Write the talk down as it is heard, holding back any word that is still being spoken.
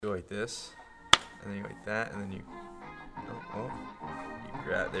go like this, and then you go like that, and then you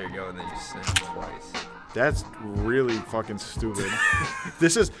grab. There you go, and then you snip twice. That's really fucking stupid.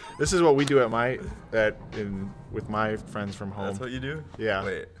 This is what we do with my friends from home. That's what you do? Yeah.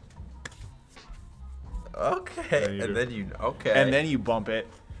 Wait. Okay. And then you bump it,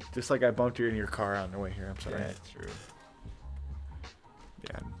 just like I bumped you in your car on the way here. I'm sorry. Yeah, true.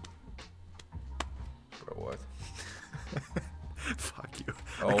 Yeah. Bro, what? Fuck you.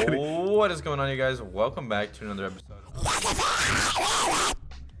 Oh, what is going on, you guys? Welcome back to another episode.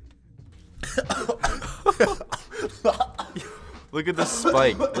 Look at the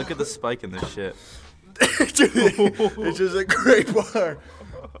spike. Look at the spike in this shit. It's just a great bar.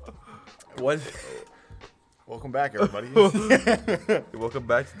 What? Welcome back, everybody. Welcome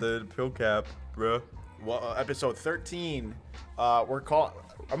back to the Pilcast, bro. Well, episode 13. I'm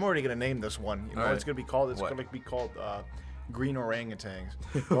already gonna name this one. You know what it's gonna be called? It's gonna be called Green Orangutans.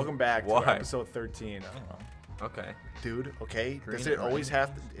 Welcome back to episode 13. I don't know. Okay. Dude, okay. Green Does it always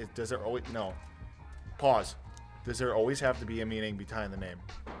have to? No. Pause. Does there always have to be a meaning behind the name?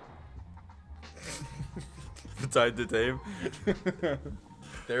 Behind the name?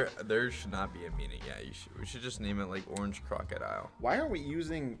 There should not be a meaning. Yeah, we should just name it like Orange Crocodile. Why aren't we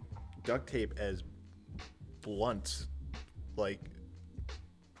using duct tape as blunts, like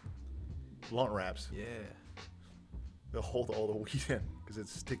blunt wraps? Yeah. They'll hold all the weed in because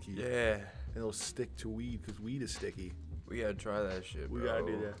it's sticky. Yeah. And it'll stick to weed because weed is sticky. We gotta try that shit, bro. We gotta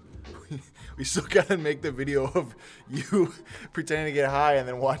do that. We still gotta make the video of you pretending to get high and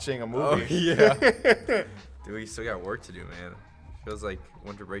then watching a movie. Oh, yeah. Dude, we still got work to do, man. Feels like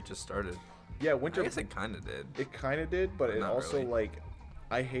winter break just started. Yeah, winter. I guess it kind of did. It kind of did, but it also really. like,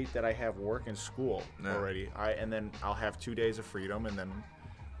 I hate that I have work and school already. And then I'll have 2 days of freedom and then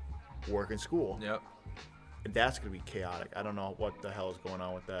work and school. Yep. And that's gonna be chaotic. I don't know what the hell is going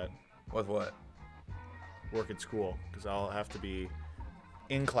on with that. With what? Work and school, because I'll have to be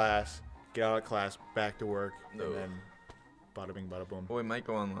in class, get out of class, back to work, and then bada bing, bada boom. Well, we might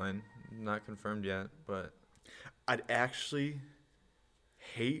go online. Not confirmed yet, but I'd actually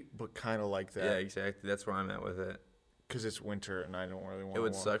hate, but kind of like that. Yeah, exactly. That's where I'm at with it. Because it's winter, and I don't really want to. It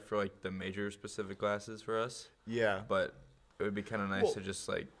would suck for like the major specific classes for us. Yeah. But it would be kind of nice to just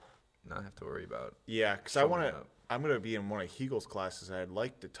like not have to worry about. Yeah, because I'm going to be in one of Hegel's classes. I'd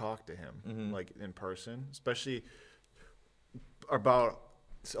like to talk to him, like in person, especially about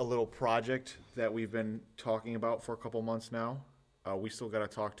a little project that we've been talking about for a couple months now. We still got to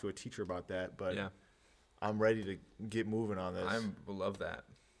talk to a teacher about that, but I'm ready to get moving on this. I love that.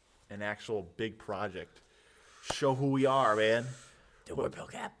 An actual big project. Show who we are, man. We're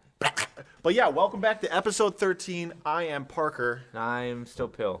Pilcast. But yeah, welcome back to episode 13. I am Parker. I'm still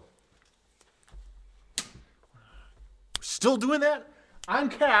Pill. Still doing that? I'm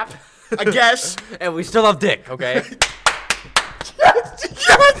Cap, I guess. And we still have Dick, okay? Yes!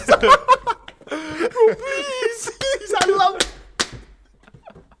 Oh, please, I love it.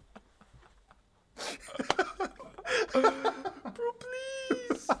 Bro,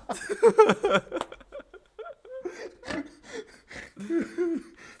 please.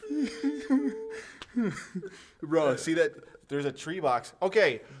 Bro, see that? There's a tree box.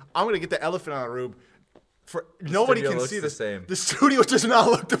 Okay, I'm going to get the elephant out of the room. Nobody can see this. The studio does not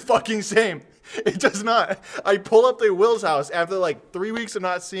look the fucking same. It does not. I pull up to Will's house after like 3 weeks of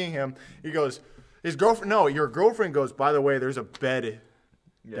not seeing him. He goes, your girlfriend goes, by the way, there's a bed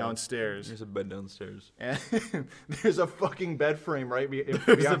downstairs. There's a bed downstairs. And there's a fucking bed frame right there's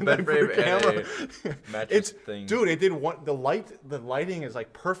behind a bed frame the camera. and a mattress thing. Dude, it did one. The lighting is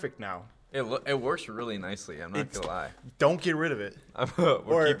like perfect now. It works really nicely. I'm not gonna lie. Don't get rid of it.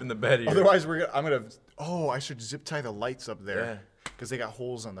 We're keeping the bed here. Otherwise, I should zip tie the lights up there because they got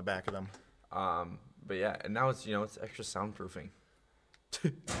holes on the back of them. But yeah, and now it's extra soundproofing.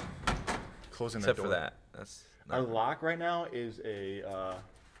 Closing Except that door. for that. That's our lock right now is a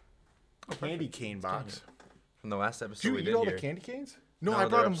candy cane box. From the last episode Did we you did eat all here. the candy canes? No, I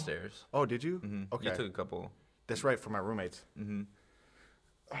brought them upstairs. Oh, did you? Mm-hmm. Okay. You took a couple. That's right, for my roommates. Mm-hmm.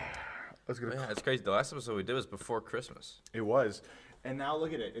 Yeah, it's crazy. The last episode we did was before Christmas. It was. And now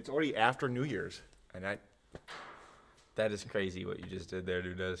look at it. It's already after New Year's. And that is crazy what you just did there,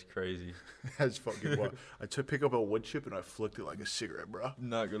 dude. That is crazy. That's fucking wild. I took pick up a wood chip and I flicked it like a cigarette, bro.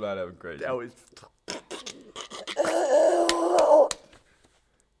 Not gonna lie, that was crazy. That was.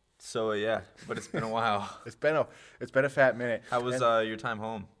 So yeah, but it's been a while. It's been a fat minute. How was your time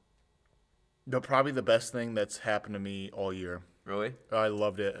home? Probably the best thing that's happened to me all year. Really? I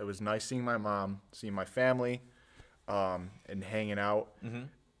loved it. It was nice seeing my mom, seeing my family, and hanging out. Mm-hmm.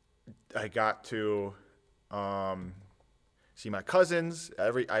 I got to see my cousins.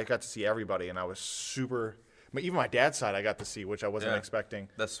 I got to see everybody, and I was super. Even my dad's side, I got to see, which I wasn't expecting.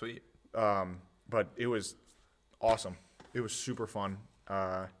 That's sweet. But it was awesome. It was super fun.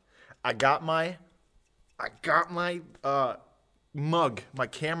 I got my mug, my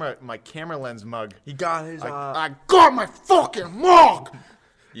camera lens mug. He got his. I got my fucking mug.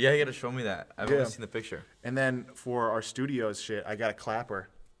 Yeah, you gotta show me that. I've only seen the picture. And then for our studios shit, I got a clapper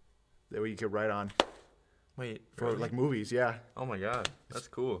that we could write on. Wait, for really? like movies, yeah. Oh my god, that's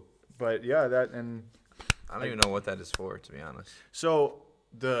cool. But yeah, that and I don't even know what that is for, to be honest. So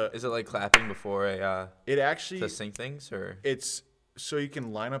is it like clapping before it actually to sync things, or it's so you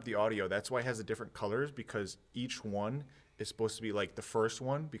can line up the audio. That's why it has the different colors, because each one is supposed to be like the first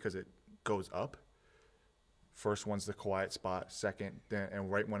one because it goes up. First one's the quiet spot, second, then,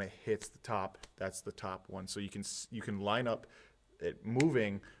 and right when it hits the top, that's the top one. So you can line up it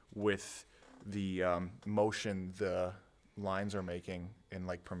moving with the motion the lines are making in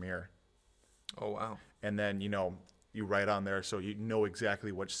like Premiere. Oh wow! And then you write on there so you know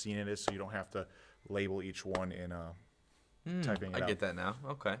exactly which scene it is, so you don't have to label each one in typing it out. I get that now.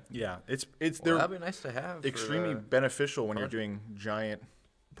 Okay. Yeah, it's Well, that'd be nice to have. Extremely beneficial when you're doing giant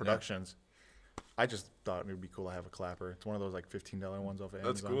productions. I just thought it would be cool to have a clapper. It's one of those like $15 ones off of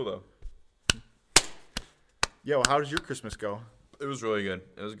Amazon. That's cool though. Yeah, well, how does your Christmas go? It was really good.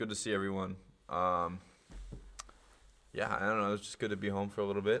 It was good to see everyone. Yeah, I don't know. It was just good to be home for a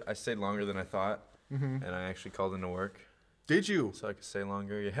little bit. I stayed longer than I thought, and I actually called into work. Did you? So I could stay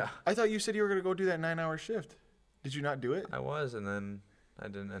longer, yeah. I thought you said you were going to go do that 9-hour shift. Did you not do it? I was, and then I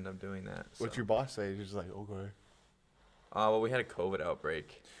didn't end up doing that. So. What's your boss say? He's just like, okay. Well, we had a COVID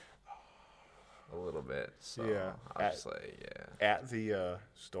outbreak. A little bit. So yeah. I was like, yeah. At the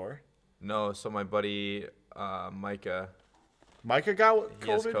store? No, so my buddy Micah. Micah got COVID?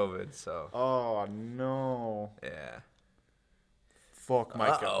 He has COVID, so. Oh, no. Yeah. Fuck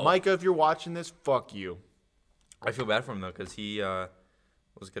Micah. Uh-oh. Micah, if you're watching this, fuck you. I feel bad for him, though, because he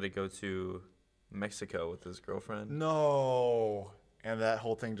was going to go to Mexico with his girlfriend. No. And that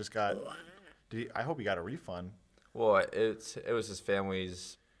whole thing just got... I hope he got a refund. Well, it was his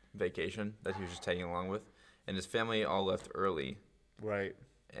family's vacation that he was just tagging along with. And his family all left early. Right.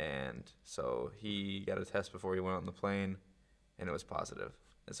 And so he got a test before he went on the plane, and it was positive.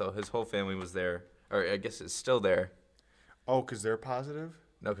 And so his whole family was there, or I guess it's still there. Oh, because they're positive?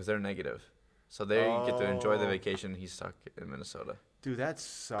 No, because they're negative. So they get to enjoy the vacation. He's stuck in Minnesota. Dude, that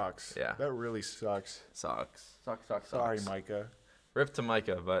sucks. Yeah. That really sucks. Sucks. Sorry, Micah. Rip to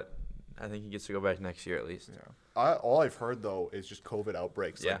Micah, but I think he gets to go back next year at least. Yeah. All I've heard, though, is just COVID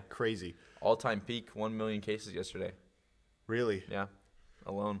outbreaks. Yeah. Like crazy. All-time peak, 1 million cases yesterday. Really? Yeah.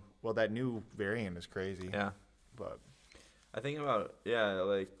 Alone. Well, that new variant is crazy. Yeah. But I think about,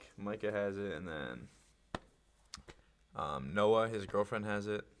 like Micah has it, and then Noah, his girlfriend, has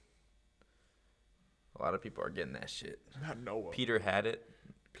it. A lot of people are getting that shit. not Noah. Peter had it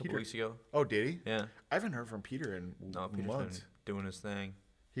a couple weeks ago. Oh, did he? Yeah. I haven't heard from Peter in Peter's months. been doing his thing.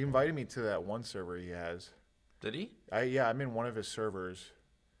 He invited me to that one server he has. Did he? I'm in one of his servers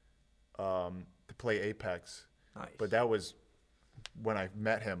to play Apex. Nice. But that was when I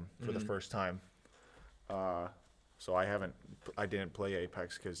met him for the first time. So I didn't play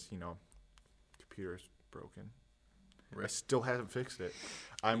Apex because, computer's broken. I still haven't fixed it.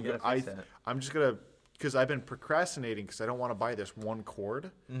 I'm just going to, because I've been procrastinating because I don't want to buy this one cord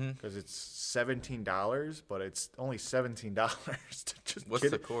because it's $17, but it's only $17 to just What's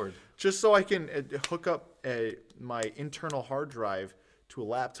the cord? Just so I can hook up my internal hard drive to a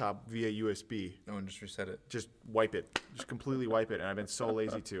laptop via USB. No, and just reset it. Just wipe it. Just completely wipe it. And I've been so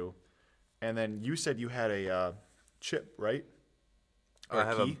lazy to. And then you said you had a chip, right? I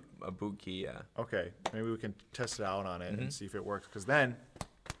have a boot key, yeah. Okay. Maybe we can test it out on it and see if it works. Because then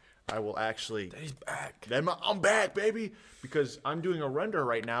I will actually... Daddy's back. Then I'm back, baby. Because I'm doing a render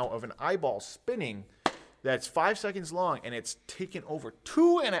right now of an eyeball spinning that's 5 seconds long. And it's taken over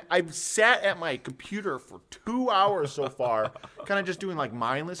I've sat at my computer for 2 hours so far. Kind of just doing like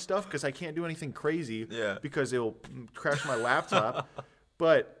mindless stuff because I can't do anything crazy. Yeah. Because it'll crash my laptop.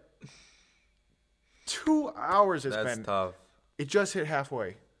 But 2 hours has been... That's tough. It just hit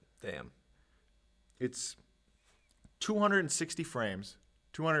halfway. Damn. It's 260 frames.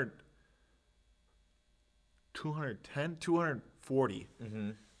 210, 240.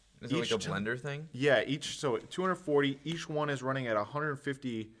 Is it like a blender thing? Yeah, so 240. Each one is running at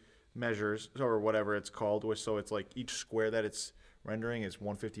 150 measures or whatever it's called. So it's like each square that it's rendering is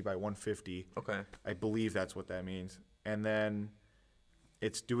 150 by 150. Okay. I believe that's what that means. And then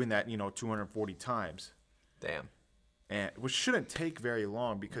it's doing that, 240 times. Damn. And which shouldn't take very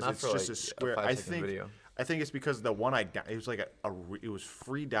long because Not it's for just like a square. a 5-second video. I think it's because the one it was like it was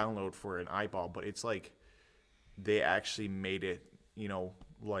free download for an eyeball, but it's like they actually made it,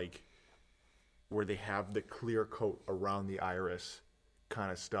 like where they have the clear coat around the iris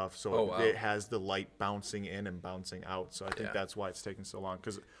kind of stuff. So it has the light bouncing in and bouncing out. So I think that's why it's taking so long.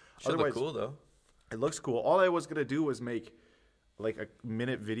 Because otherwise, look cool though. It looks cool. All I was gonna do was make like a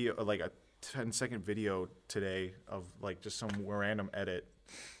minute video, like a 10-second video today of like just some random edit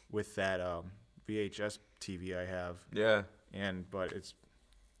with that VHS TV I have. Yeah. But it's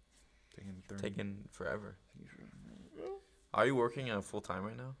taking forever. Are you working full time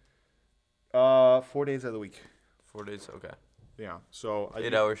right now? 4 days of the week. 4 days, okay. Yeah. So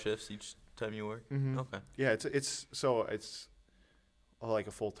 8-hour shifts each time you work. Mm-hmm. Okay. Yeah, it's like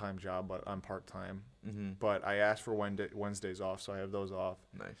a full-time job, but I'm part-time. Mm-hmm. But I asked for Wednesdays off, so I have those off.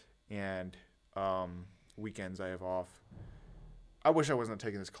 Nice. And weekends I have off. I wish I wasn't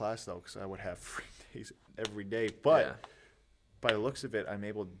taking this class though, because I would have free days every day. But by the looks of it, I'm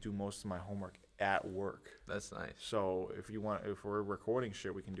able to do most of my homework at work. That's nice. So if we're recording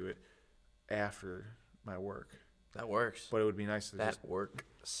shit, we can do it after my work. That works. But it would be nice to that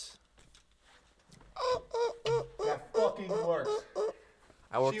works. That fucking works.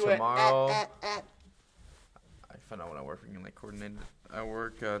 I work tomorrow. I found out when I work. We can like coordinate it. I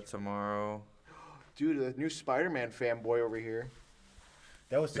work tomorrow. Dude, the new Spider-Man fanboy over here.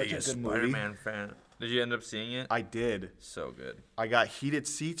 That was such a good Spider-Man fan. Did you end up seeing it? I did. So good. I got heated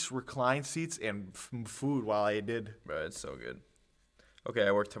seats, reclined seats, and food while I did. Bro, it's so good. Okay,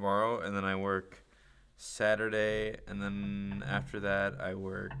 I work tomorrow, and then I work Saturday, and then after that I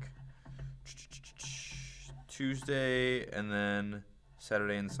work Tuesday, and then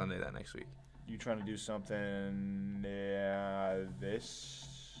Saturday and Sunday that next week. You trying to do something this?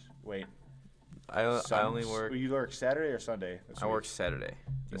 Wait. I only work. You work Saturday or Sunday? I work Saturday.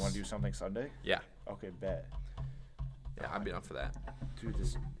 You want to do something Sunday? Yeah. Okay, bet. Yeah, I'd be down for that. Dude,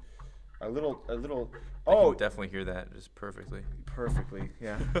 a little. I can definitely hear that just perfectly. Perfectly,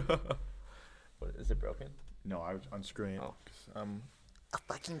 yeah. What, is it broken? No, I was unscrewing it. Oh. A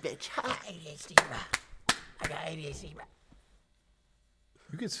fucking bitch. I got ADHD, bro. I got ADHD, bro.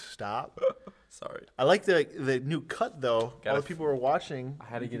 You can stop. Sorry. I like the new cut though. All the people were watching. I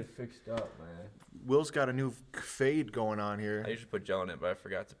had to get it fixed up, man. Will's got a new fade going on here. I usually put gel in it, but I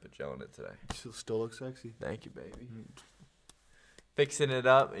forgot to put gel in it today. Still looks sexy. Thank you, baby. Fixing it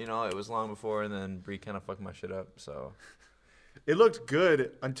up, it was long before, and then Bree kind of fucked my shit up, so. It looked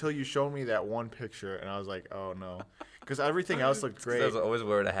good until you showed me that one picture, and I was like, oh no. Because everything else looked great. I was always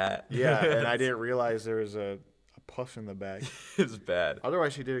wearing a hat. Yeah, and I didn't realize there was a puff in the back. It's bad.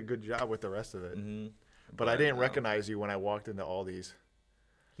 Otherwise, she did a good job with the rest of it. Mm-hmm. But I didn't recognize you when I walked into Aldi's.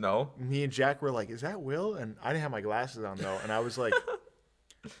 No? Me and Jack were like, is that Will? And I didn't have my glasses on, though. And I was like,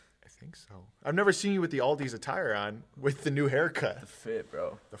 I think so. I've never seen you with the Aldi's attire on with the new haircut. The fit,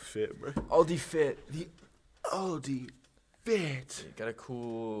 bro. The fit, bro. Aldi fit. The Aldi fit. You got a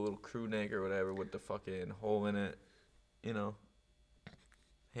cool little crew neck or whatever with the fucking hole in it.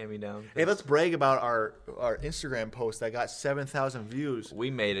 Hand-me-down. Hey, let's brag about our Instagram post that got 7,000 views.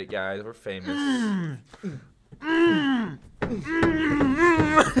 We made it, guys. We're famous.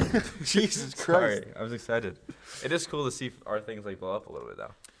 Jesus Christ. Sorry, I was excited. It is cool to see our things like blow up a little bit,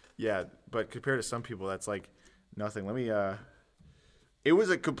 though. Yeah, but compared to some people, that's like nothing. Let me, it was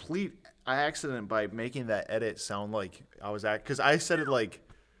a complete accident by making that edit sound like I was because I said it like,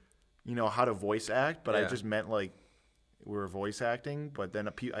 how to voice act, but I just meant like we were voice acting. But then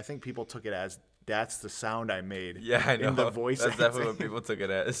I think people took it as that's the sound I made. Yeah, I know. In the voice That's acting. definitely what people took it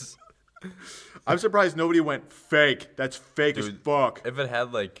as. I'm surprised nobody went fake. That's fake as fuck. If it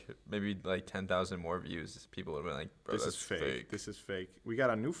had maybe 10,000 more views, people would have been like, bro, this that's is fake. This is fake. We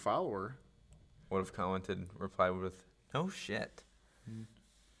got a new follower. Would have commented, replied with, no shit.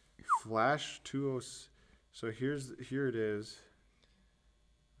 Flash 20. So here it is.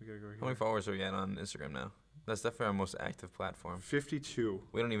 We gotta go here. How many followers are we at on Instagram now? That's definitely our most active platform. 52.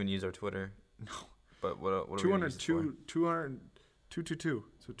 We don't even use our Twitter. No. But what are we 202. 222.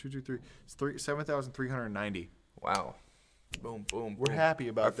 So 223. It's 7,390. Wow. Boom, boom. We're happy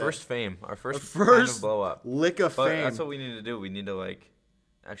about our that. First fame. Our first kind of blow up. Lick of but fame. That's what we need to do. We need to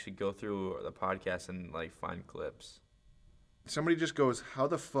actually go through the podcast and find clips. Somebody just goes, how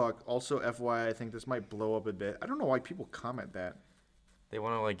the fuck? Also, FYI, I think this might blow up a bit. I don't know why people comment that. They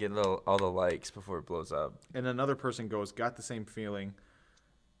want to get all the likes before it blows up. And another person goes, got the same feeling.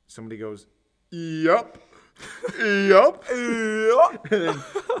 Somebody goes, yup. Yup. Yup. And then,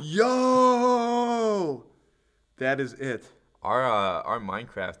 yo. That is it. Our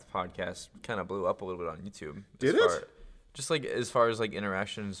Minecraft podcast kind of blew up a little bit on YouTube. Did it? Just as far as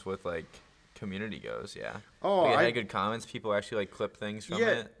interactions with community goes, yeah. Oh, I had good comments. People actually like clip things from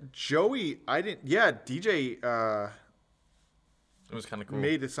it. Joey, I didn't. Yeah, DJ. It was kind of cool.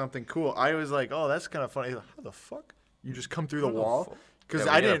 Made it something cool. I was like, oh, that's kind of funny. Like, how the fuck you just come through the wall? Because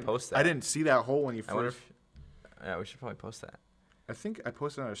I didn't see that hole when you first. Yeah, we should probably post that. I think I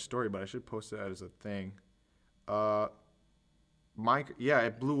posted on a story, but I should post it as a thing.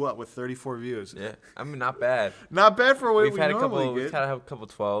 It blew up with 34 views. Yeah, I mean, not bad. Not bad for what we've had normally get. We've had a couple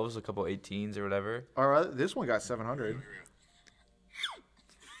 12s, a couple 18s, or whatever. All right, this one got 700.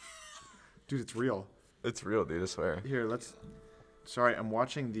 Dude, it's real. It's real, dude. I swear. Here, Sorry, I'm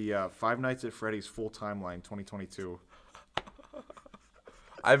watching the Five Nights at Freddy's full timeline 2022.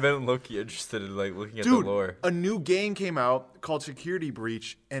 I've been low-key interested in looking at the lore. A new game came out called Security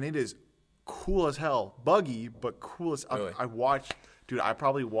Breach, and it is cool as hell. Buggy, but cool as really? I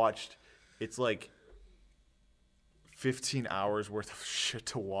probably watched. It's like 15 hours worth of shit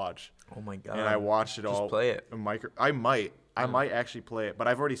to watch. Oh my god! And I watched it all. Just play it. I might actually play it, but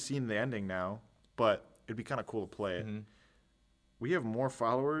I've already seen the ending now. But it'd be kind of cool to play it. Mm-hmm. We have more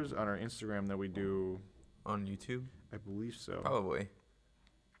followers on our Instagram than we do on YouTube. I believe so. Probably.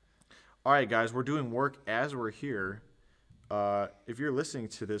 All right, guys, we're doing work as we're here. If you're listening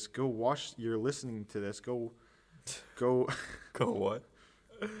to this, go watch. You're listening to this. Go. Go what?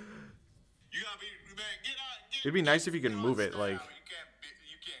 It'd be nice if you could move it, like.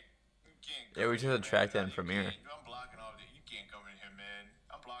 Yeah, we just have to track that in Premiere. I'm blocking off this. You can't come in here, man.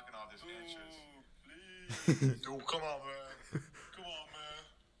 I'm blocking off this entrance. Dude, come on, man. Come on,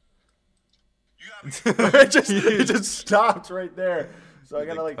 man. It just stopped right there. So I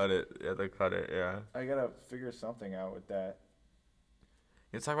gotta cut it. Yeah, they cut it. Yeah. I gotta figure something out with that.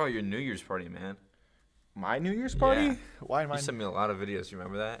 Let's talk about your New Year's party, man. My New Year's party? Yeah. Why am I? You sent me a lot of videos. You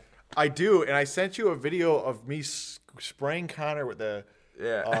remember that? I do, and I sent you a video of me spraying Connor with the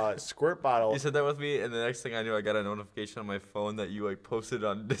squirt bottle. You said that with me, and the next thing I knew, I got a notification on my phone that you posted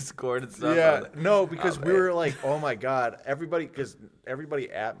on Discord and stuff. Yeah, no, because we were like, oh my god, everybody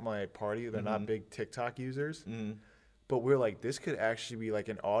at my party, they're not big TikTok users. Mm-hmm. But we're like, this could actually be like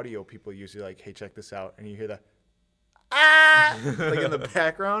an audio people use. You're like, hey, check this out, and you hear the like in the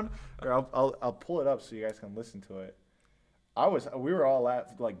background. Or I'll pull it up so you guys can listen to it. We were all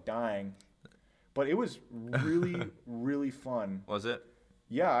dying, but it was really really fun. Was it?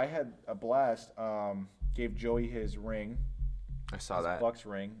 Yeah, I had a blast. Gave Joey his ring. I saw that Bucks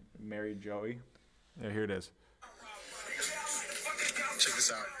ring. Married Joey. Yeah, here it is. Check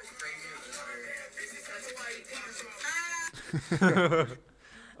this out.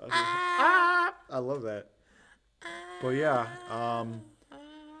 I love that. But yeah,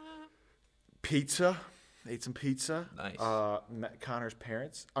 pizza. Ate some pizza. Nice. Met Connor's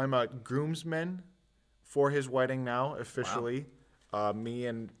parents. I'm a groomsman for his wedding now, officially. Wow. Me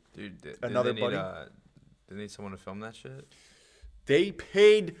and another buddy. They need someone to film that shit? They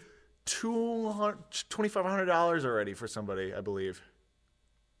paid $2,500 already for somebody, I believe.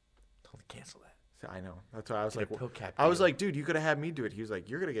 Don't cancel that. I know. That's why I was I was like, dude, you could have had me do it. He was like,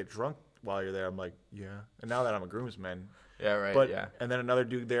 you're gonna get drunk while you're there. I'm like, yeah. And now that I'm a groomsman. Yeah, right. And then another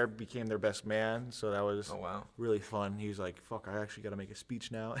dude there became their best man, so that was wow. really fun. He was like, fuck, I actually got to make a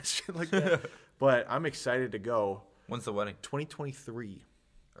speech now and shit like that. But I'm excited to go. When's the wedding? 2023.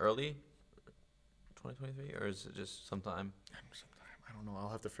 Early? 2023, or is it just sometime? I don't know. I'll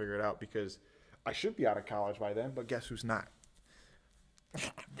have to figure it out because I should be out of college by then. But guess who's not?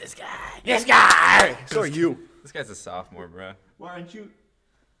 This guy. So are you. This guy's a sophomore, bro. Why aren't you?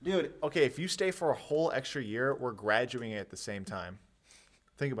 Dude, okay, if you stay for a whole extra year, we're graduating at the same time.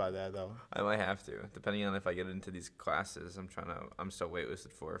 Think about that, though. I might have to, depending on if I get into these classes. I'm still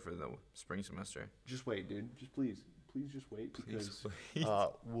waitlisted for the spring semester. Just wait, dude. Please just wait because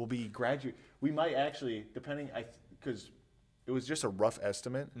we'll be graduate. We might actually, because it was just a rough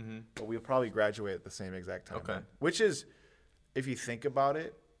estimate, but we'll probably graduate at the same exact time. Okay. Which is, if you think about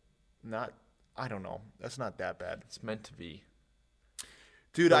it, I don't know. That's not that bad. It's meant to be.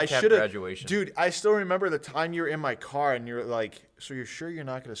 Dude, I should have. Graduation. Dude, I still remember the time you were in my car and you're like, so you're sure you're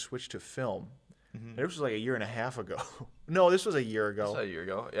not going to switch to film? Mm-hmm. This was like a year and a half ago. No, this was a year ago. This was a year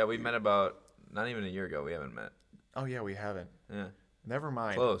ago. Yeah, we met about, not even a year ago. We haven't met. Oh, yeah, we haven't. Yeah. Never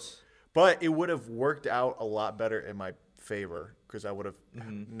mind. Close. But it would have worked out a lot better in my favor because I would have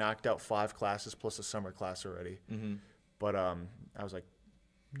knocked out 5 classes plus a summer class already. Mm-hmm. But I was like,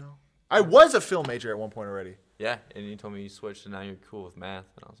 no. I was a film major at one point already. Yeah, and you told me you switched and now you're cool with math.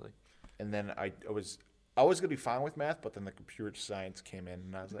 And I was like. And then I was going to be fine with math, but then the computer science came in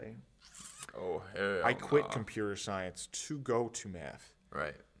and I was like. Oh, hell I quit computer science to go to math.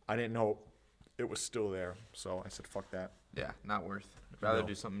 Right. I didn't know it was still there, so I said, fuck that. Yeah, not worth. I'd rather No.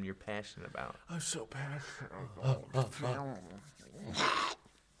 do something you're passionate about. I'm so passionate.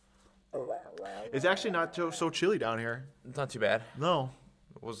 It's actually not so chilly down here. It's not too bad. No.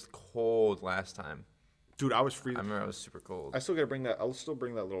 It was cold last time. Dude, I was I freezing. remember it was super cold. I still gotta bring that. I'll still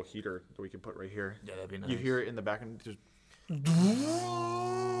bring that little heater that we can put right here. Yeah, that'd be nice. You hear it in the back and just.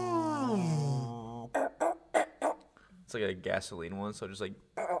 It's like a gasoline one, so just like.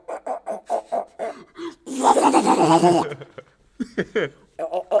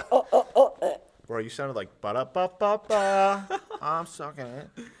 Bro, you sounded like ba-da-ba-ba-ba. I'm sucking it.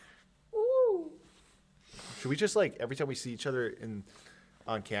 Should we just like every time we see each other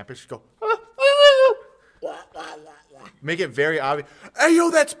on campus, just go? Make it very obvious. Hey,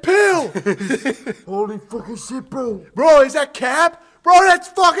 yo, that's Pill. Holy fucking shit, bro. Bro, is that Cap? Bro, that's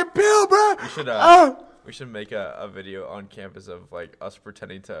fucking Pill, bro. We should make a video on campus of like us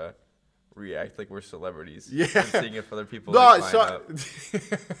pretending to react like we're celebrities. Yeah. And seeing if other people No, like, line up.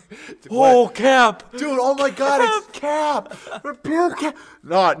 Oh, Cap! dude, oh my God, it's Cap. Pill Cap.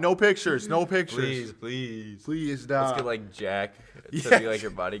 No pictures, no pictures. Please. Please, Let's nah. get like Jack to Yeah. be like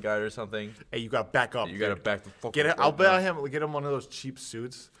your bodyguard or something. Hey, you gotta back up. You gotta dude. back the fuck Get up. it. I'll right bet now. get him one of those cheap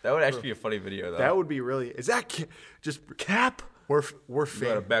suits. That would actually be a funny video though. That would be really. Is that just Cap? We're You gotta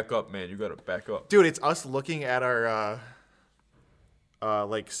fan. back up, man. You gotta back up. Dude, it's us looking at our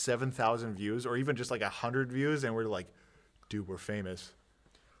like 7,000 views or even just like 100 views, and we're like, dude, we're famous.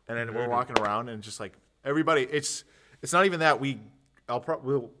 And then we're walking around and just like everybody. It's not even that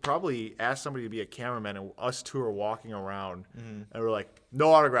we'll probably ask somebody to be a cameraman, and us two are walking around, and we're like,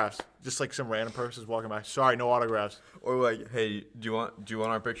 no autographs. Just like some random person's walking by. Sorry, no autographs. Or like, hey, do you want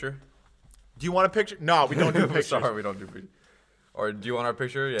our picture? Do you want a picture? No, we don't do pictures. Sorry, we don't do pictures. Or do you want our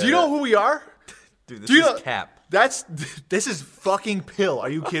picture? Yeah. Do you know who we are? Dude, this Do you know- is Cap. This is fucking Pill. Are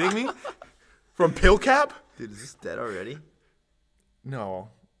you kidding me? From Pilcast? Dude, is this dead already? No.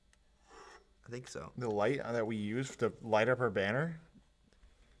 I think so. The light that we use to light up our banner.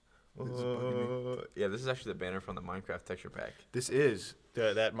 Yeah, this is actually the banner from the Minecraft texture pack. This is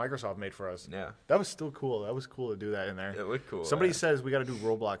that Microsoft made for us. Yeah. That was still cool. That was cool to do that in there. It looked cool. Somebody yeah. says we got to do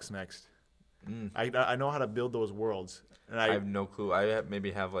Roblox next. I know how to build those worlds. And I have no clue. I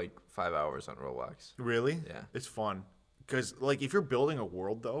maybe have like 5 hours on Roblox. Really? Yeah. It's fun. Because like if you're building a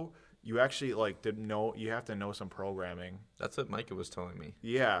world though, you actually like you have to know some programming. That's what Micah was telling me.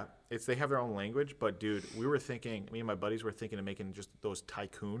 Yeah, they have their own language, but dude, me and my buddies were thinking of making just those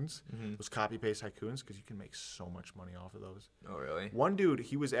tycoons, those copy paste tycoons, because you can make so much money off of those. Oh, really? One dude,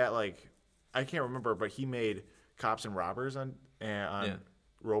 he was at like, I can't remember, but he made Cops and Robbers on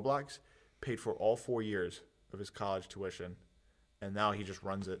Roblox, paid for all 4 years of his college tuition, and now he just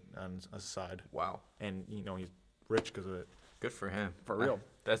runs it on a side. Wow. And he's rich because of it. Good for him. For real.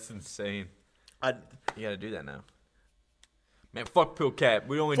 That's insane. I, You gotta do that now. Man, fuck Pilcast.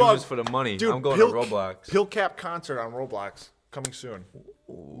 We only Fuck. do this for the money. Dude, I'm going to Roblox. Pilcast concert on Roblox coming soon.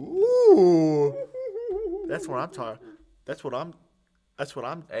 Ooh. That's what I'm talking. That's what I'm.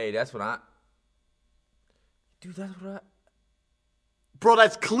 Hey, that's what I... Dude, that's what I... Bro,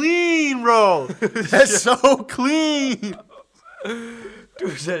 that's clean, bro. That's so clean. Dude,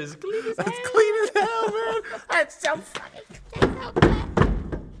 that is clean as That's clean as hell, man. That's so fucking.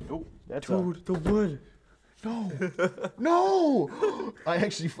 Oh, that's Dude, the wood. no. I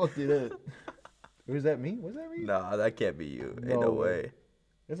actually fucked it up. Was that me? Was that me? Nah, that can't be you. Ain't No no way. way.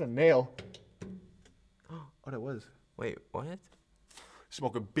 That's a nail. Oh, that was. Wait, what?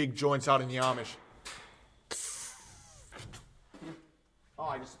 Smoking big joints out in the Amish. Oh,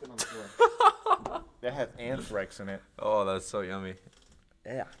 I just spit on the floor. That has anthrax in it. Oh, that's so yummy.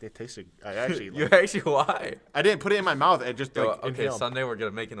 Yeah, they tasted. I actually. You actually, why? I didn't put it in my mouth. I just Yo, like okay, inhaled. Sunday we're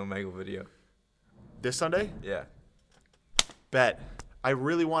gonna make an Omegle video. This Sunday? Yeah, Bet. I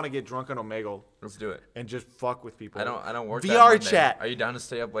really want to get drunk on Omegle let's do it. and just fuck with people. I don't work. that VR Monday. chat. Are you down to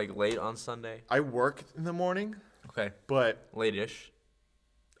stay up like late on Sunday? I work in the morning, Okay, but late-ish.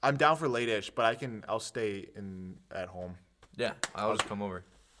 I'm down for late-ish. But I'll stay at home. Yeah, I'll just come over.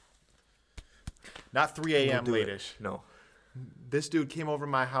 Not 3 a.m. Do it. late-ish. No. This dude came over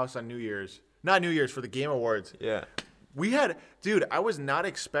to my house on New Year's. Not New Year's, for the Game Awards. Yeah, Dude, I was not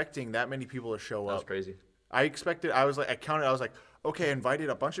expecting that many people to show that was up. crazy. I was like, okay, I invited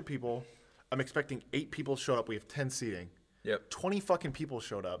a bunch of people. I'm expecting 8 people showed up. We have 10 seating. Yep. 20 fucking people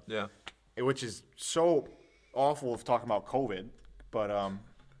showed up. Yeah. Which is so awful of talking about COVID. But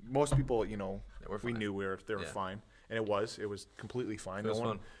most people, were we fine. knew they were Yeah. fine. And it was completely fine. It was no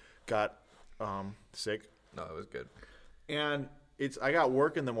one fun. got sick. No, it was good. And I got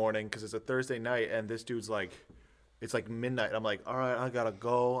work in the morning because it's a Thursday night, and this dude's like, It's like midnight. I'm like, all right, I gotta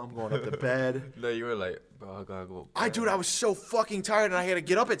go. I'm going up to bed. No, you were like, bro, I gotta go. Dude, I was so fucking tired, and I had to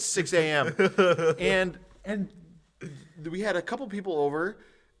get up at 6 a.m. and we had a couple people over,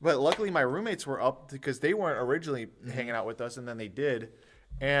 but luckily my roommates were up because they weren't originally hanging out with us, and then they did.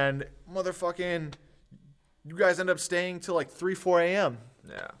 And motherfucking, you guys end up staying till like 3, 4 a.m.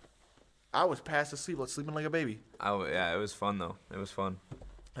 Yeah. I was past asleep, sleeping like a baby. Yeah, it was fun though. It was fun.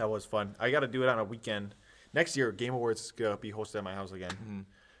 That was fun. I got to do it on a weekend. Next year, Game Awards is gonna be hosted at my house again. Mm-hmm.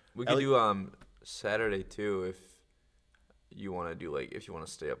 We could do Saturday too if you want to do if you want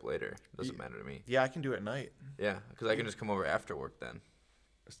to stay up later. Doesn't matter to me. Yeah, I can do it at night. Yeah, because I can just come over after work then.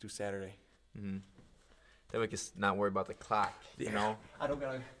 Let's do Saturday. Mm-hmm. Then we can not worry about the clock. You know. I don't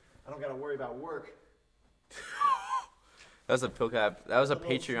gotta worry about work. That was a Pilcast. That was a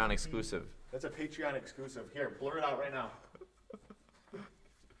Patreon exclusive. That's a Patreon exclusive. Here, blur it out right now.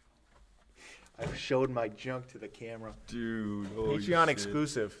 I've showed my junk to the camera. Dude. Patreon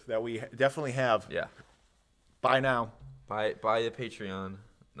exclusive that we definitely have. Yeah. Buy now. Buy the Patreon.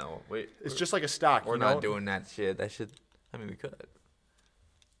 No, wait. It's just like a stock. We're not doing that shit. I mean, we could.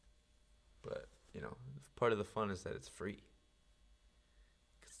 But, part of the fun is that it's free.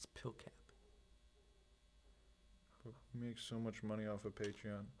 Because it's Pilcast. We make so much money off of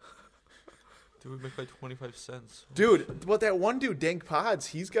Patreon. Dude, we make like 25 cents. Dude, well, that one dude, Dank Pods,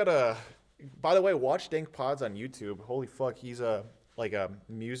 he's got a... By the way, watch Dank Pods on YouTube. Holy fuck, he's a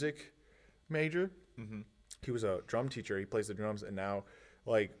music major. Mm-hmm. He was a drum teacher. He plays the drums, and now,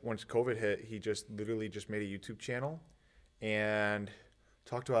 once COVID hit, he just literally just made a YouTube channel and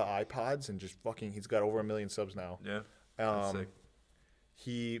talked about iPods and just fucking... He's got over 1 million subs now. Yeah, that's sick.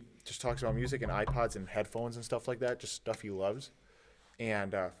 He just talks about music and iPods and headphones and stuff like that, just stuff he loves.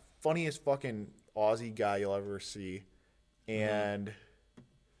 And funniest fucking Aussie guy you'll ever see. And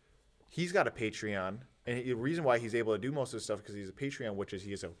he's got a Patreon. And the reason why he's able to do most of this stuff is because he's a Patreon, which is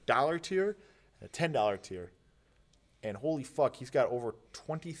he has a $1 tier and a $10 tier. And holy fuck, he's got over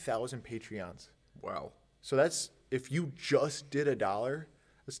 20,000 Patreons. Wow. So that's, if you just did $1,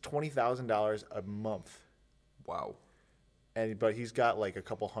 that's $20,000 a month. Wow. But he's got a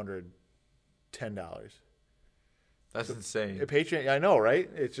couple $110. That's insane. A Patreon, I know, right?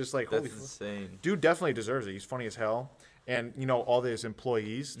 It's just that's insane. Dude definitely deserves it. He's funny as hell. And all his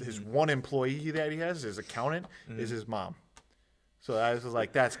employees, his one employee that he has, his accountant, is his mom. So I was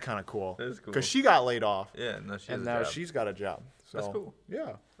like, that's kind of cool. That is cool. Because she got laid off. Yeah, now she's got a job. So, that's cool.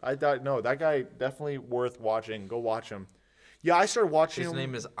 Yeah, I thought that guy definitely worth watching. Go watch him. Yeah, I started watching. His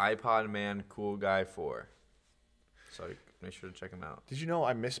name is iPod Man Cool Guy 4. So make sure to check him out. Did you know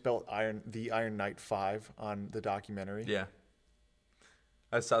I misspelled the Iron Knight 5 on the documentary? Yeah.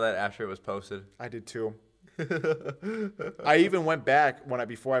 I saw that after it was posted. I did too. I even went back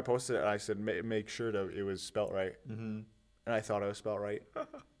before I posted it, and I said, make sure it was spelt right. Mm-hmm. And I thought it was spelled right.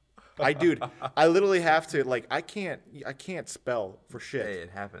 I literally have to, I can't spell for shit. Hey, it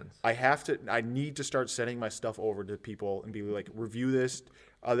happens. I need to start sending my stuff over to people and be like, review this.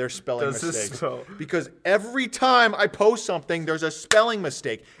 There's spelling mistakes. Because every time I post something, there's a spelling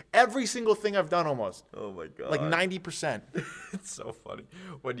mistake. Every single thing I've done almost. Oh my God. 90%. It's so funny.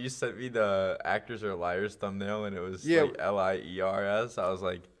 When you sent me the Actors Are Liars thumbnail and it was Liers, I was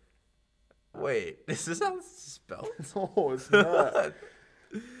like, wait, is this how it's spelled? No, it's not.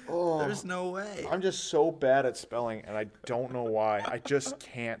 There's no way. I'm just so bad at spelling, and I don't know why. I just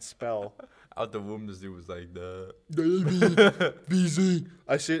can't spell. Out the womb, this dude was like, BZ.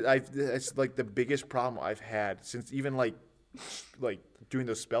 It's the biggest problem I've had since even doing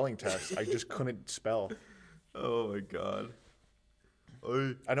the spelling test. I just couldn't spell. Oh my God.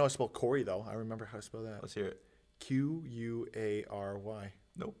 I know I spelled Corey though. I remember how to spell that. Let's hear it. Q-U-A-R-Y.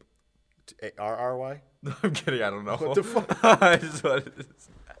 Nope. R-R-Y? No, I'm kidding. I don't know. What the fuck? I just wanted to...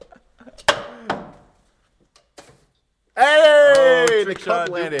 Hey, the trick shot,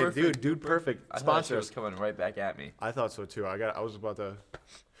 cup landed, perfect. dude. Perfect. I thought Sponsor it was coming right back at me. I thought so too. I was about to.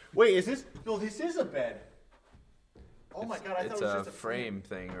 Wait, is this? No, this is a bed. Oh my God! I thought it was just a frame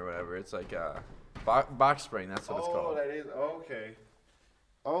thing or whatever. It's like a box spring. That's what it's called. Oh, that is okay.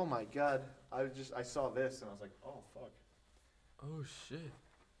 Oh my God! I saw this and I was like, oh fuck. Oh shit!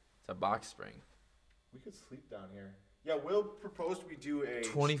 It's a box spring. We could sleep down here. Yeah, Will proposed we do a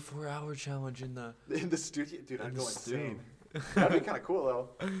 24-hour challenge in the studio. Dude, I'd go insane. That'd be kind of cool though.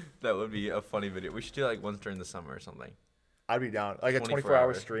 That would be a funny video. We should do once during the summer or something. I'd be down. Like a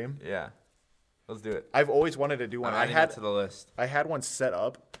 24-hour stream. Yeah. Let's do it. I've always wanted to do one. I'm adding that to the list. I had one set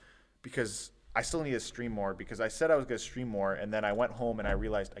up because I still need to stream more because I said I was going to stream more and then I went home and I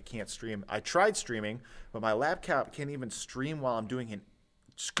realized I can't stream. I tried streaming, but my laptop can't even stream while I'm doing an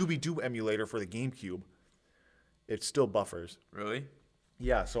Scooby-Doo emulator for the GameCube. it still buffers. Really?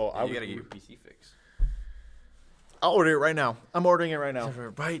 Yeah, so You gotta get your PC fixed. I'll order it right now. I'm ordering it right now.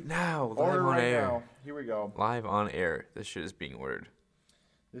 Right now, live Order on right air. now. Here we go. Live on air. This shit is being ordered.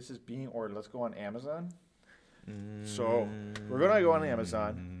 This is being ordered. Let's go on Amazon. So we're gonna go on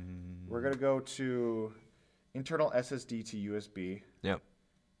Amazon. We're gonna go to internal SSD to USB. Yep.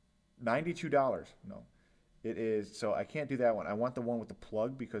 $92. No, it is. So I can't do that one. I want the one with the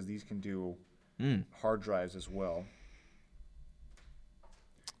plug because these can do hard drives as well.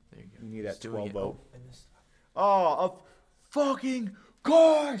 There you go. You need that Just doing 12 volt. Open this up. Oh, of fucking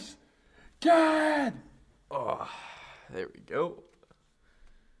course, God. Oh, there we go.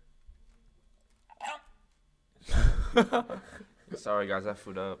 Sorry, guys, I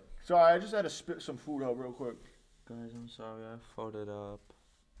food up. Sorry, I just had to spit some food out real quick. Guys, I'm sorry, I fought it up.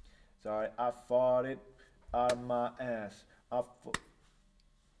 Sorry, I fought it out of my ass.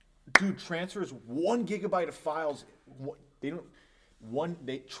 Dude, transfers 1 gigabyte of files. They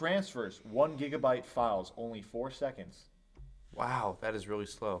transfers 1 gigabyte files only 4 seconds. Wow, that is really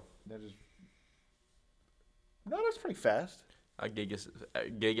slow. That's pretty fast. A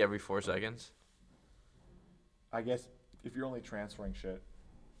gig every 4 seconds. I guess if you're only transferring shit.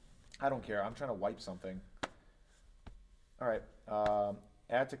 I don't care. I'm trying to wipe something. All right.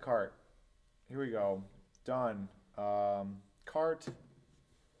 Add to cart. Here we go. Done. Cart.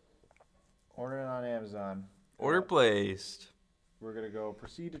 Order it on Amazon. Order placed. We're going to go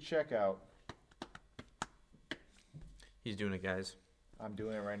proceed to checkout. He's doing it, guys. I'm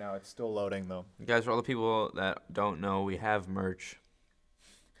doing it right now. It's still loading, though. Guys, for all the people that don't know, we have merch.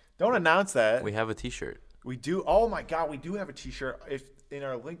 Don't announce that. We have a T-shirt. We do. Oh, my God. We do have a T-shirt. If in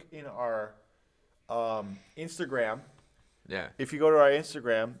our link in our Instagram. Yeah. If you go to our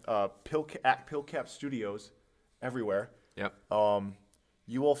Instagram, at Pilcast Studios, everywhere. Yep.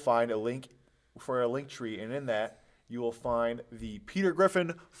 You will find a link for a link tree, and in that you will find the Peter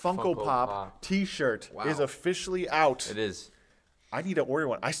Griffin Funko Pop T-shirt is officially out. It is. I need to order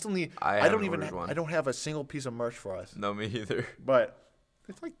one. I still need. I don't have a single piece of merch for us. No, me either. But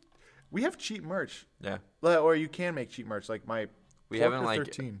it's like we have cheap merch. Yeah. Or you can make cheap merch, like my. We haven't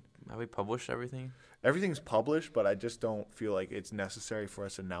 13. Have we published everything? Everything's published, but I just don't feel like it's necessary for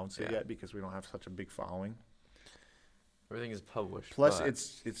us to announce it yet because we don't have such a big following. Everything is published. Plus,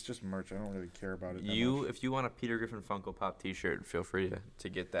 it's just merch. I don't really care about it. If you want a Peter Griffin Funko Pop T-shirt, feel free to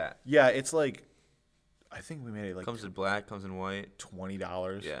get that. Yeah, it's like, I think we made it like comes in black, comes in white,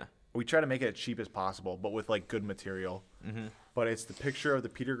 $20. Yeah. We try to make it as cheap as possible, but with like good material. Mm-hmm. But it's the picture of the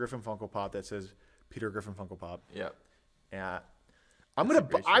Peter Griffin Funko Pop that says Peter Griffin Funko Pop. Yep. Yeah. I'm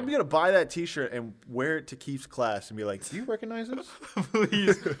gonna buy that T-shirt and wear it to Keith's class and be like, "Do you recognize this?"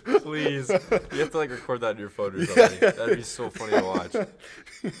 please. You have to like record that in your phone or something. That'd be so funny to watch.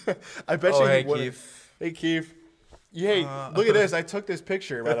 I bet you. Hey, Keith. Hey, Keith. Hey, look at this. I took this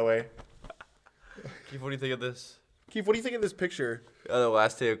picture, by the way. Keith, what do you think of this? Keith, what do you think of this picture? The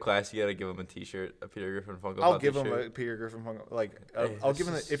last day of class, you gotta give him a T-shirt, a Peter Griffin Funko Pop. I'll give him a Peter Griffin Funko. Like, I'll give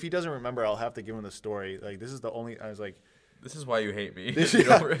him. If he doesn't remember, I'll have to give him the story. Like, this is the only. I was like. This is why you hate me.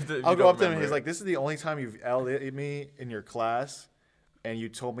 I'll go up to him and he's like, "This is the only time you've yelled at me in your class, and you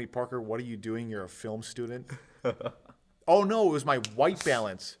told me, Parker, what are you doing? You're a film student." Oh no, it was my white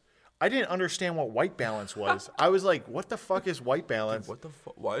balance. I didn't understand what white balance was. I was like, "What the fuck is white balance?" Dude, what the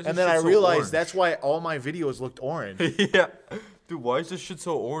fuck? Why is? And then I realized that's why all my videos looked orange. Yeah, dude, why is this shit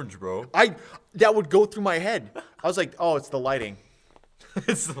so orange, bro? That would go through my head. I was like, "Oh, it's the lighting."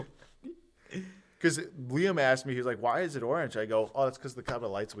 Because Liam asked me, he was like, "Why is it orange?" I go, "Oh, that's because the kind of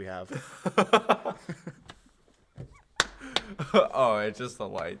lights we have." Oh, it's just the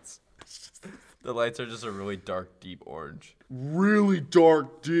lights. The lights are just a really dark, deep orange. Really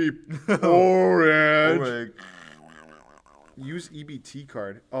dark, deep orange. Use EBT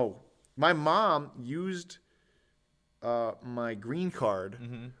card. Oh, my mom used my green card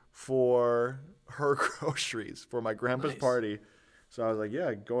for her groceries for my grandpa's party. So I was like,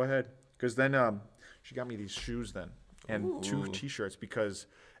 "Yeah, go ahead." Because then she got me these shoes then and 2 T-shirts because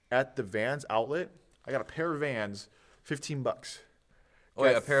at the Vans outlet, I got a pair of Vans, $15. Oh,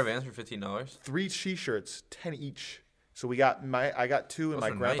 yeah, a pair of Vans for $15? 3 T-shirts, 10 each. So I got 2 and my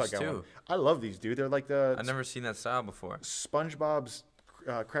grandpa got one. I love these, dude. They're like I've never seen that style before. SpongeBob's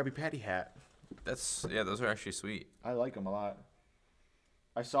Krabby Patty hat. Those are actually sweet. I like them a lot.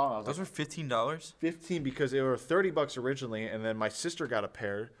 I saw them. I was those were $15? 15 because they were $30 originally, and then my sister got a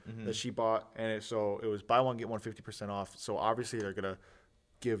pair that she bought, and so it was buy one get one 50% off. So obviously they're gonna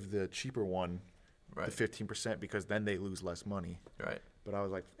give the cheaper one the 15% because then they lose less money. Right. But I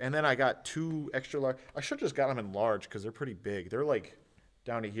was like, and then I got 2 extra large. I should have just got them in large because they're pretty big. They're like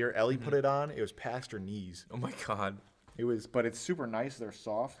down to here. Ellie put it on. It was past her knees. Oh my god. But it's super nice. They're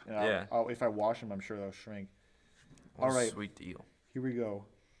soft. And if I wash them, I'm sure they'll shrink. All right. Sweet deal. Here we go.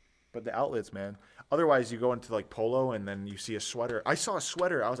 But the outlets, man. Otherwise, you go into like Polo and then you see a sweater. I saw a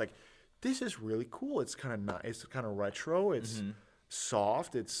sweater. I was like, this is really cool. It's kind of nice. It's kind of retro. It's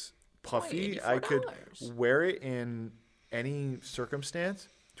soft. It's puffy. I could wear it in any circumstance.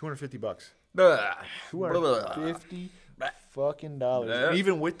 $250. $250 fucking dollars.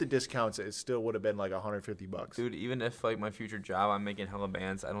 Even with the discounts, it still would have been like $150. Dude, even if like my future job, I'm making hella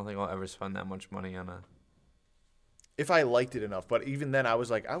bands, I don't think I'll ever spend that much money on a. If I liked it enough, but even then, I was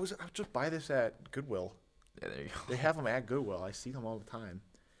like, I'll just buy this at Goodwill. Yeah, there you go. They have them at Goodwill. I see them all the time.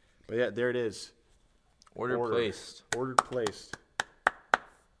 But yeah, there it is. Ordered placed. Ordered placed.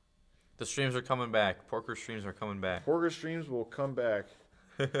 The streams are coming back. Porker streams are coming back. Porker streams will come back.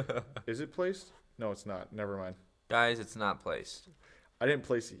 Is it placed? No, it's not. Never mind. Guys, it's not placed. I didn't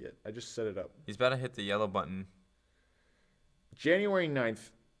place it yet. I just set it up. He's about to hit the yellow button. January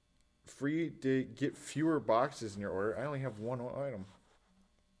 9th. Free to get fewer boxes in your order. I only have one item.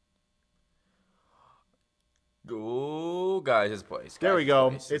 Oh, guys, it's placed. There we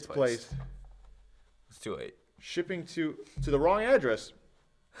go. It's placed. It's too late. Shipping to the wrong address.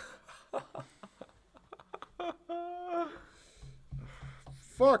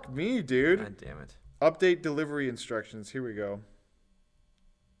 Fuck me, dude. God damn it. Update delivery instructions. Here we go.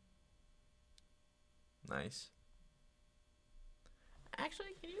 Nice. Actually,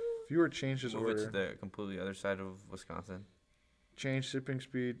 can you Viewer changes move order. it to the completely other side of Wisconsin? Change shipping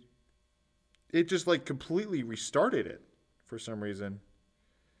speed. It just like completely restarted it for some reason.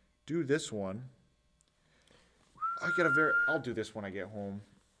 Do this one. I'll do this when I get home.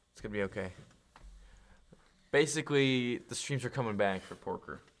 It's gonna be okay. Basically, the streams are coming back for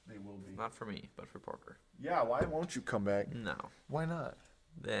Porker. They will be. Not for me, but for Porker. Yeah, why won't you come back? No. Why not?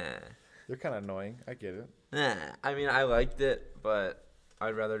 Nah. They're kind of annoying. I get it. Nah. I mean, I liked it, but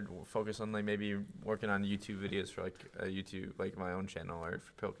I'd rather focus on like maybe working on YouTube videos for like a YouTube, like my own channel or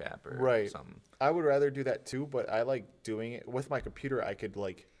for Pilcast or something. I would rather do that too, but I like doing it with my computer. I could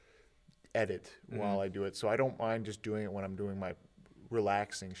like edit while I do it, so I don't mind just doing it when I'm doing my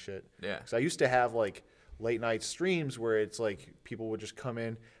relaxing shit. Yeah. So I used to have like late night streams where it's like people would just come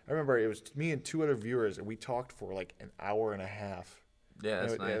in. I remember it was me and two other viewers, and we talked for like an hour and a half. Yeah,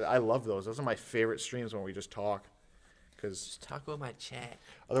 that's nice. I love those. Those are my favorite streams when we just talk. Just talk with my chat.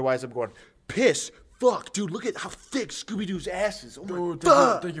 Otherwise, I'm going, piss, fuck, dude, look at how thick Scooby-Doo's ass is. Oh my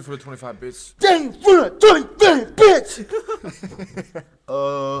God. Thank you for the 25 bits. Thank you for the 25 bits.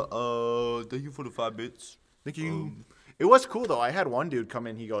 Thank you for the 5 bits. Thank you. It was cool, though. I had one dude come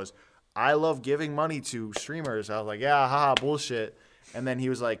in. He goes, I love giving money to streamers. I was like, yeah, haha, bullshit. And then he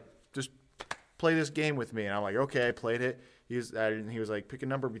was like, just play this game with me. And I'm like, okay, I played it. He was like, pick a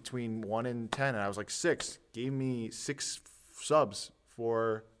number between 1 and 10. And I was like, 6. Gave me 6 subs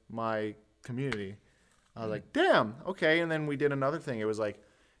for my community. I was like, damn, okay. And then we did another thing. It was like,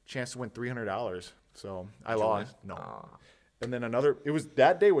 chance to win $300. So I lost. No. Aww. And then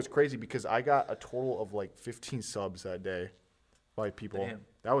that day was crazy because I got a total of like 15 subs that day by people. Damn.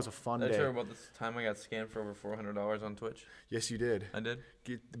 That was a fun day. Did I tell you about this time I got scammed for over $400 on Twitch? Yes, you did. I did.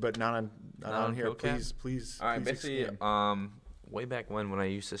 But not on here. Please. All right, basically, way back when I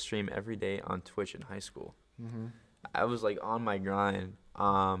used to stream every day on Twitch in high school, I was like on my grind.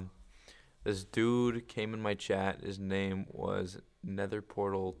 This dude came in my chat. His name was Nether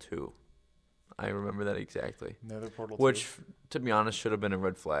Portal 2. I remember that exactly. Nether Portal 2. Which, to be honest, should have been a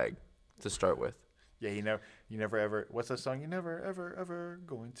red flag to start with. Yeah, you never ever. What's that song? You never ever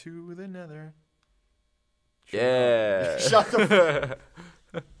going to the Nether. Yeah. Shut the.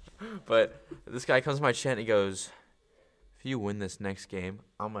 But this guy comes to my chat and he goes, "If you win this next game,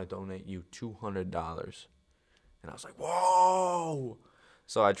 I'm gonna donate you $200." And I was like, "Whoa!"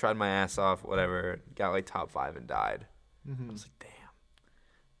 So I tried my ass off, whatever. Got like top 5 and died. I was like,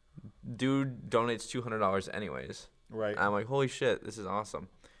 "Damn." Dude donates $200 anyways. Right. I'm like, "Holy shit, this is awesome."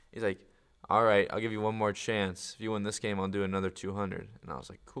 He's like, "All right, I'll give you one more chance. If you win this game, I'll do another 200." And I was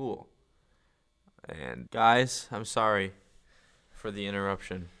like, "Cool." And guys, I'm sorry for the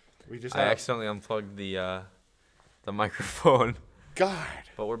interruption. I accidentally unplugged the microphone. God.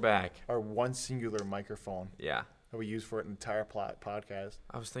 But we're back. Our one singular microphone. Yeah. That we use for an entire podcast.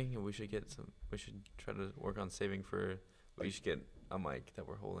 I was thinking we should try to work on saving for. We should get a mic that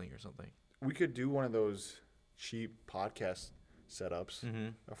we're holding or something. We could do one of those cheap podcast setups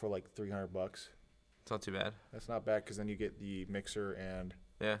for like $300. It's not too bad. That's not bad because then you get the mixer and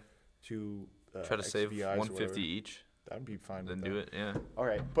two. Try to save XVIs $150 each. That'd be fine. Then do it. Yeah. All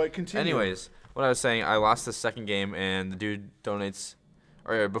right, but continue. Anyways, what I was saying, I lost the second game, and the dude donates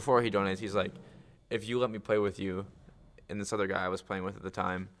or before he donates, he's like, if you let me play with you, and this other guy I was playing with at the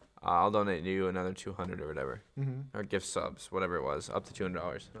time, I'll donate you another $200 or whatever, or gift subs, whatever it was, up to $200.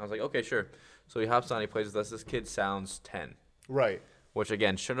 And I was like, okay, sure. So he hops on, he plays with us. This kid sounds 10, Right. which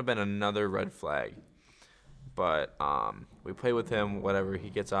again should have been another red flag. But we play with him, whatever. He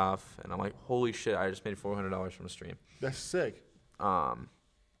gets off, and I'm like, holy shit! I just made $400 from a stream. That's sick. About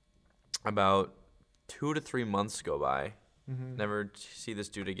 2 to 3 months go by. Never see this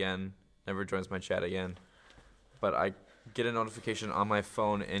dude again. Never joins my chat again. But I get a notification on my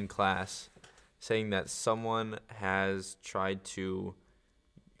phone in class saying that someone has tried to,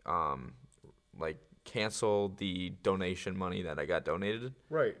 cancel the donation money that I got donated.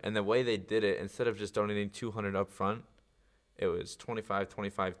 Right. And the way they did it, instead of just donating $200 up front, it was 25,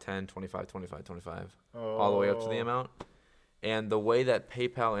 25, 10, 25, 25, 25, all the way up to the amount. And the way that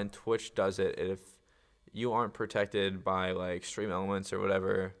PayPal and Twitch does it, if you aren't protected by like Stream Elements or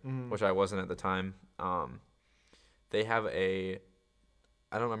whatever, which I wasn't at the time, they have I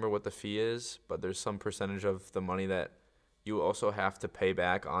don't remember what the fee is, but there's some percentage of the money that you also have to pay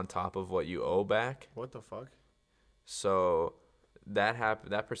back on top of what you owe back. What the fuck? So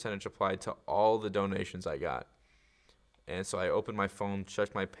that percentage applied to all the donations I got. And so I opened my phone,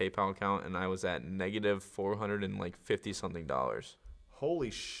 checked my PayPal account, and I was at negative $450 something.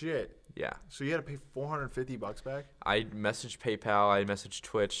 Holy shit. Yeah. So you had to pay $450 back? I messaged PayPal, I messaged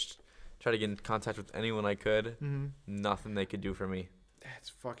Twitch, tried to get in contact with anyone I could. Nothing they could do for me. That's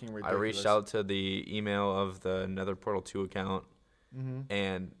fucking ridiculous. I reached out to the email of the Nether Portal 2 account,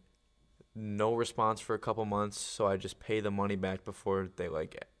 and no response for a couple months, so I just pay the money back before they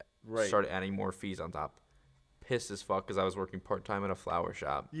started adding more fees on top. Pissed as fuck because I was working part-time at a flower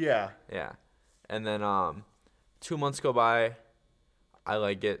shop. Yeah. Yeah. And then 2 months go by.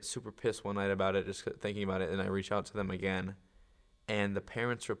 I get super pissed one night about it, just thinking about it, and I reach out to them again, and the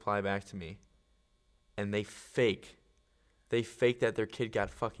parents reply back to me, and they fake that their kid got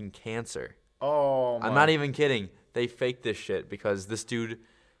fucking cancer. Oh my. I'm not even kidding. They fake this shit because this dude,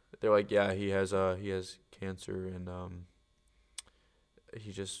 they're like, yeah, he has cancer, and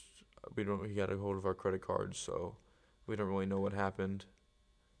he got a hold of our credit cards, so we don't really know what happened.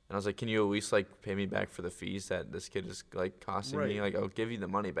 And I was like, can you at least pay me back for the fees that this kid is costing me? I'll give you the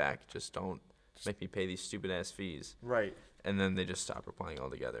money back. Just don't make me pay these stupid ass fees. Right. And then they just stopped replying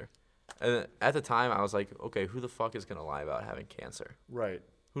altogether. And at the time, I was like, okay, who the fuck is gonna lie about having cancer? Right.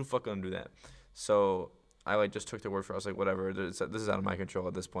 Who the fuck gonna do that? So I just took their word for it. I was like, whatever. This is out of my control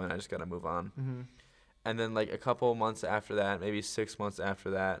at this point. I just gotta move on. And then a couple months after that, maybe 6 months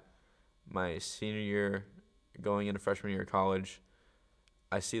after that, my senior year, going into freshman year of college,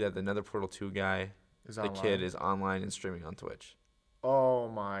 I see that the Nether Portal 2 guy, kid, is online and streaming on Twitch. Oh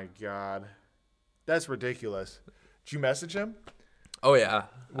my god, that's ridiculous. Did you message him? Oh yeah,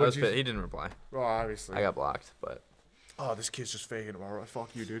 he didn't reply. Well, obviously. I got blocked, but. Oh, this kid's just faking it. All right,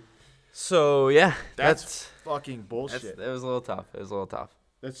 fuck you, dude. So yeah, that's fucking bullshit. It was a little tough.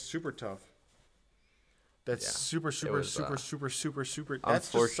 That's super tough. That's super. That's unfortunate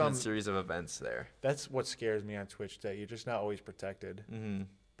just some series of events there. That's what scares me on Twitch, that you're just not always protected.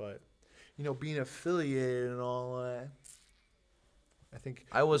 But being affiliated and all that. I think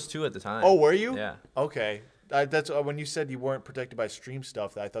I was too at the time. Oh, were you? Yeah. Okay. That's when you said you weren't protected by stream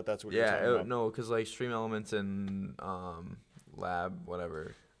stuff. I thought that's what you were talking about. No, because Stream Elements and Lab,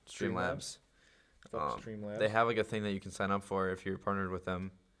 whatever, Streamlabs. Streamlabs. They have a thing that you can sign up for if you're partnered with them.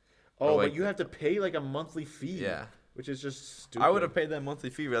 Oh, but you have to pay a monthly fee. Yeah. Which is just stupid. I would have paid that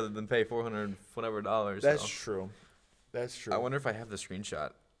monthly fee rather than pay $400 whatever dollars. That's true. That's true. I wonder if I have the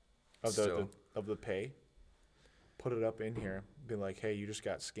screenshot of the pay. Put it up in here. Be like, hey, you just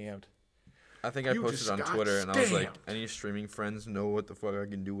got scammed. I think I posted on Twitter and I was like, any streaming friends know what the fuck I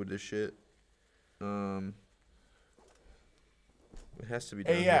can do with this shit? It has to be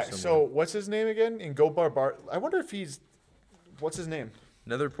done. Hey, yeah. So what's his name again? In Go Barbar. I wonder if what's his name?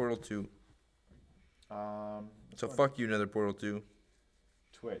 Nether Portal 2. So fuck you, Nether Portal 2.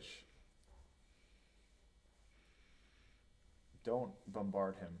 Twitch. Don't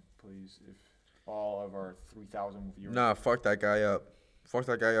bombard him, please. If all of our 3,000 viewers. Nah, fuck that guy up. Fuck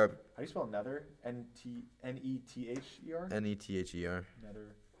that guy up. How do you spell Nether? Nether? Nether.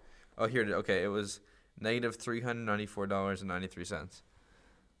 Nether. Oh, here. Okay, it was negative $394.93.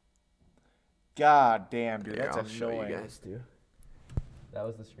 God damn, dude. That's I'll show annoying. you guys, dude. That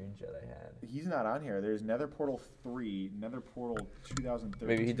was the screenshot I had. He's not on here. There's Nether Portal 3, Nether Portal 2013.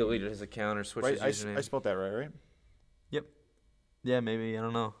 Maybe he deleted his account or switched his username. I spelled that right? Yep. Yeah, maybe. I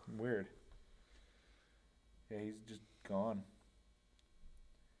don't know. Weird. Yeah, he's just gone.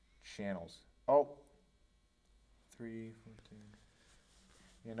 Channels. Oh. 3, 14.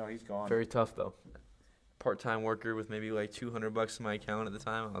 You know, he's gone. Very tough though. Part-time worker with maybe like $200 in my account at the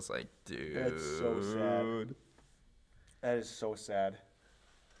time. I was like, dude. That's so sad. That is so sad.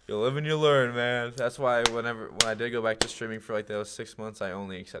 You live and you learn, man. That's why when I did go back to streaming for like those 6 months, I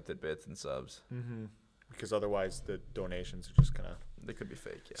only accepted bits and subs. Mm-hmm. Because otherwise the donations are just kind of... They could be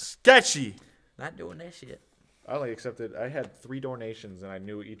fake, yeah. Sketchy! Not doing that shit. I only accepted... I had 3 donations, and I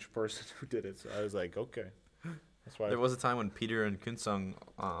knew each person who did it, so I was like, okay. That's why... There was a time when Peter and Kunsung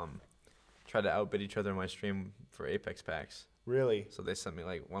tried to outbid each other in my stream for Apex packs. Really? So they sent me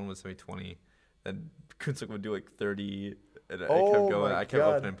like, one would send me 20, then Kunsung would do like 30, and I Oh kept going. my I kept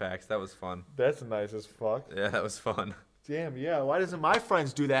God. opening packs. That was fun. That's nice as fuck. Yeah, that was fun. Damn, yeah. Why doesn't my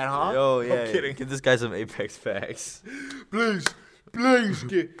friends do that, huh? Yo, yeah. I'm kidding. Get this guy some Apex packs. Please.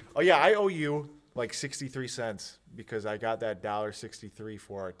 Oh, yeah, I owe you like 63 cents because I got that $1.63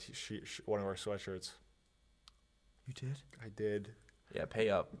 for our one of our sweatshirts. You did? I did. Yeah, pay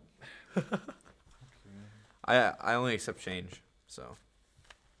up. I only accept change, so.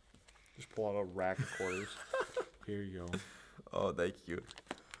 Just pull out a rack of quarters. Here you go. Oh, thank you.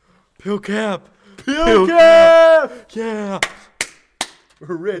 Pilcast! Yeah!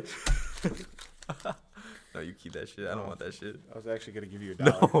 We're rich. No, you keep that shit. I don't want that shit. I was actually going to give you $1.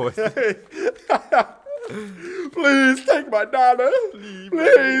 No. Please take my dollar.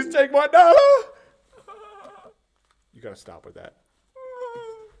 Please take my dollar. You got to stop with that.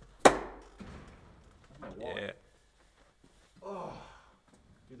 Yeah. Oh,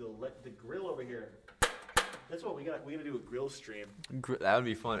 dude, the grill over here. That's what we got. We got to do a grill stream. That would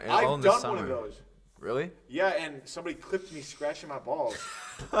be fun. And all in I've the done summer. one of those. Really? Yeah, and somebody clipped me scratching my balls.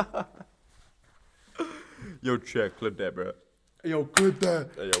 Yo, check. Clip that, bro. Yo, clip that.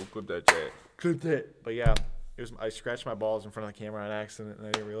 Hey, yo, clip that, check. Clip that. But yeah, I scratched my balls in front of the camera on accident, and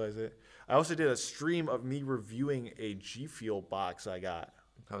I didn't realize it. I also did a stream of me reviewing a G Fuel box I got.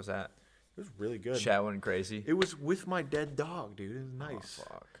 How was that? It was really good. Chat went crazy. It was with my dead dog, dude. It was nice. Oh,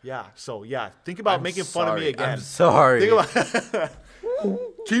 fuck. Yeah. So yeah, think about making fun of me again. I'm sorry. Think about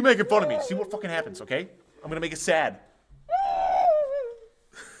keep making fun of me. See what fucking happens, okay? I'm gonna make it sad.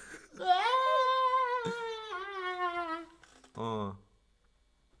 Good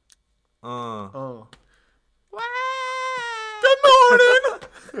morning.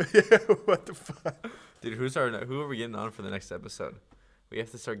 Yeah. What the fuck? Dude, who are we getting on for the next episode? We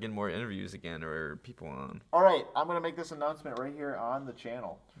have to start getting more interviews again or people on. All right, I'm gonna make this announcement right here on the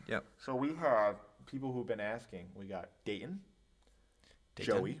channel. Yep. So we have people who've been asking. We got Dayton.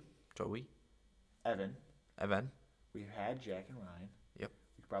 Joey, Evan. We've had Jack and Ryan. Yep.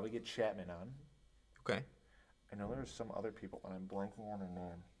 We could probably get Chapman on. Okay. I know there's some other people, and I'm blanking on their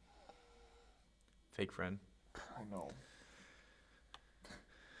name. Fake friend. I know.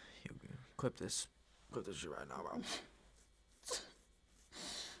 Clip this. Clip this shit right now, bro.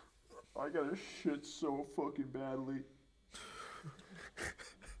 I gotta shit so fucking badly.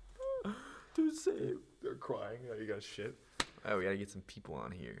 Dude, same. They're crying. Oh, you gotta shit. Oh, we gotta get some people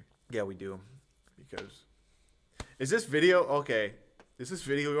on here. Yeah, we do. Because is this video okay? Is this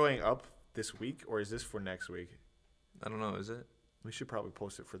video going up this week or is this for next week? I don't know. Is it? We should probably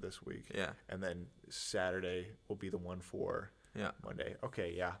post it for this week. Yeah. And then Saturday will be the one for Monday.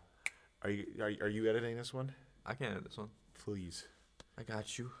 Okay, yeah. Are you editing this one? I can edit this one. Please. I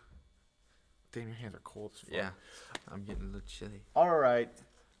got you. Damn, your hands are cold as fuck. Yeah. I'm getting a little chilly. All right.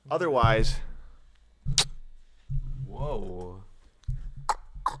 Otherwise. Whoa.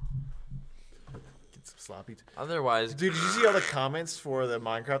 Get some sloppy. Otherwise. Dude, did you see all the comments for the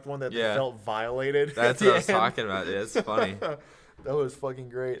Minecraft one that they felt violated? That's what I was talking about. Yeah, it's funny. That was fucking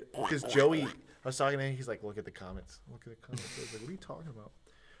great. Because Joey, I was talking to him, he's like, look at the comments. Look at the comments. I was like, what are you talking about?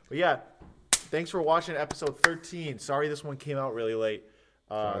 But yeah, thanks for watching episode 13. Sorry this one came out really late.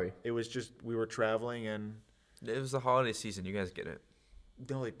 Sorry. It was just, we were traveling and... It was the holiday season. You guys get it.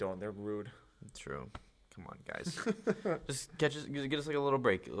 No, they don't. They're rude. True. Come on, guys. Just get us like a little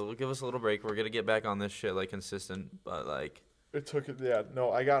break. Give us a little break. We're going to get back on this shit like consistent, but like... It took it, yeah.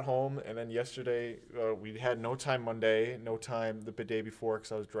 No, I got home, and then yesterday, we had no time Monday, no time the day before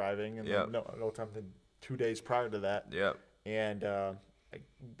because I was driving, and then no time the 2 days prior to that. Yep. And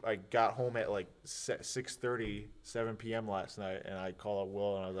I got home at like 6:30, 7 p.m. last night, and I called up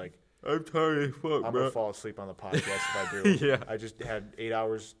Will, and I was like, I'm tired as fuck, I'm going to fall asleep on the podcast if I do. Yeah. I just had 8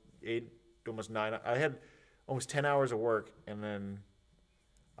 hours, almost 9. I had almost 10 hours of work, and then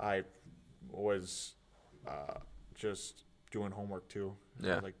I was just doing homework too.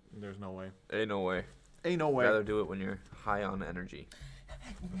 Yeah. I was like, there's no way. Ain't no way. Ain't no way. Rather do it when you're high on energy.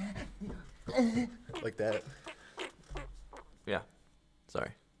 Like that. Yeah.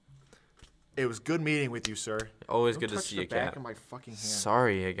 Sorry. It was good meeting with you, sir. Always Don't good to touch see the you, back Cat. of my fucking hand.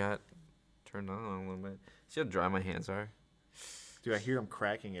 Sorry, I got turned on a little bit. See how dry my hands are? Dude, I hear them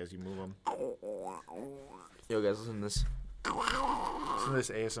cracking as you move them. Yo, guys, listen to this. Listen to this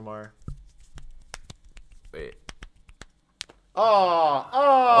ASMR. Wait. Oh.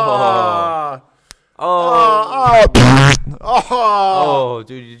 Oh,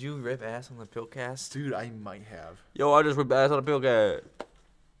 dude, did you rip ass on the Pilcast? Dude, I might have. Yo, I just ripped ass on the Pilcast.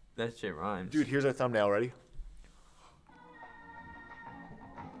 That shit rhymes. Dude, here's our thumbnail. Ready?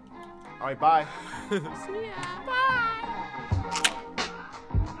 All right, bye. See ya. Bye.